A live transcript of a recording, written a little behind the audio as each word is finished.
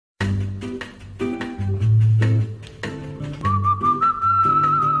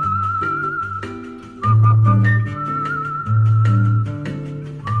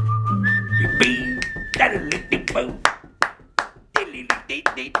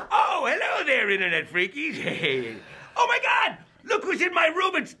Oh, hello there, Internet freakies. Oh, my God! Look who's in my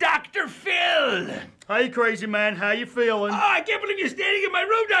room. It's Dr. Phil. Hey, crazy man, how you feeling? Oh, I can't believe you're standing in my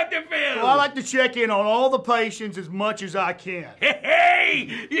room, Dr. Phil. Well, I like to check in on all the patients as much as I can. Hey,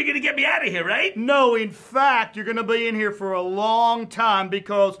 you're going to get me out of here, right? No, in fact, you're going to be in here for a long time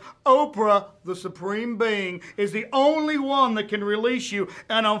because Oprah, the supreme being, is the only one that can release you.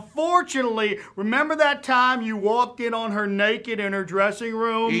 And unfortunately, remember that time you walked in on her naked in her dressing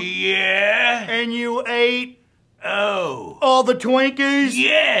room? Yeah. And you ate all the Twinkies?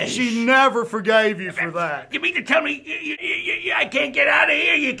 Yes. She never forgave you for that. You mean to tell me I can't get out of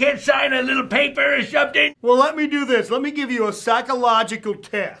here? You can't sign a little paper or something? Well, let me do this. Let me give you a psychological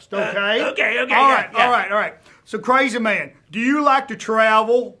test, okay? Okay. All right. So, crazy man, do you like to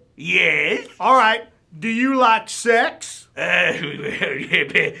travel? Yes. All right. Do you like sex? When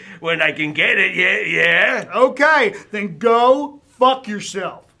I can get it, yeah. Okay, then go fuck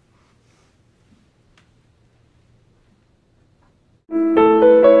yourself.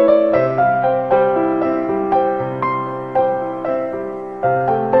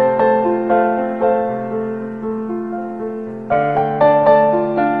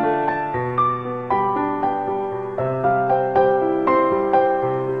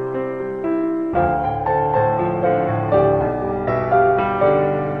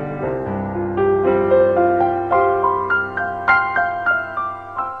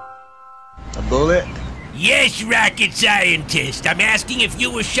 A bullet? Yes, rocket scientist. I'm asking if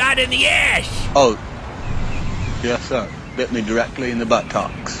you were shot in the ass. Oh, yes, sir. Bit me directly in the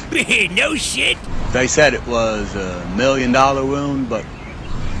buttocks. No shit. They said it was $1 million wound, but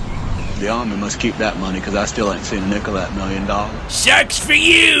the Army must keep that money because I still ain't seen a nickel of that $1 million. Sucks for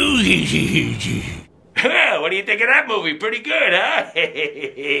you. What do you think of that movie? Pretty good, huh?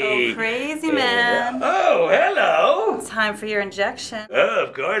 Oh, crazy man. Oh, hello. Time for your injection. Oh,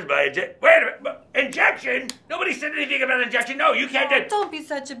 of course, my injection. Wait a minute. Injection? Nobody said anything about injection. No, you can't do. Don't be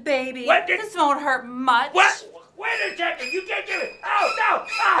such a baby. What? This won't hurt much. What? Wait a second. You can't give it. Oh, no.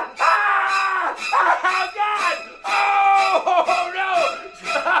 Oh, God. Oh, no.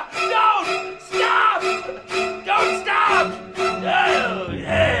 Stop. Don't stop. Oh,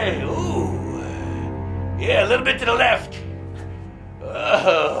 hey. Ooh. Yeah, a little bit to the left.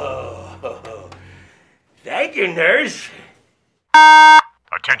 Oh. Thank you, nurse.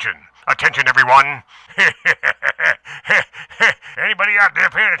 Attention, everyone. Anybody out there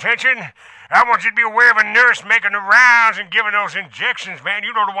paying attention? I want you to be aware of a nurse making the rounds and giving those injections, man.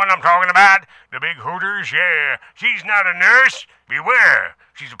 You know the one I'm talking about? The big hooters, yeah. She's not a nurse. Beware.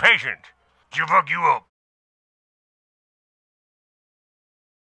 She's a patient. She'll fuck you up.